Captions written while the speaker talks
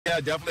Yeah,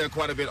 definitely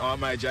quite a bit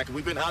on my jacket.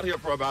 We've been out here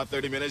for about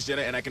 30 minutes,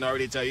 Jenna, and I can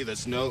already tell you the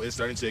snow is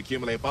starting to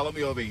accumulate. Follow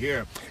me over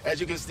here. As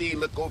you can see,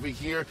 look over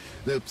here.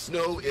 The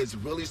snow is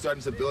really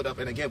starting to build up.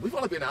 And again, we've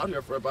only been out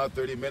here for about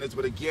 30 minutes,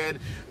 but again,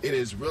 it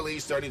is really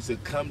starting to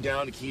come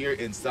down here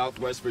in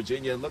Southwest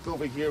Virginia. Look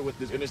over here with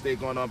this interstate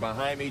going on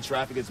behind me.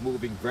 Traffic is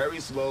moving very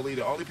slowly.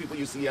 The only people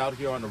you see out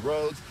here on the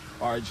roads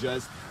are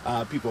just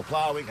people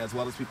plowing as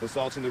well as people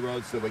salting the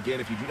roads. So again,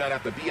 if you do not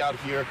have to be out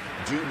here,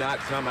 do not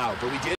come out. But we did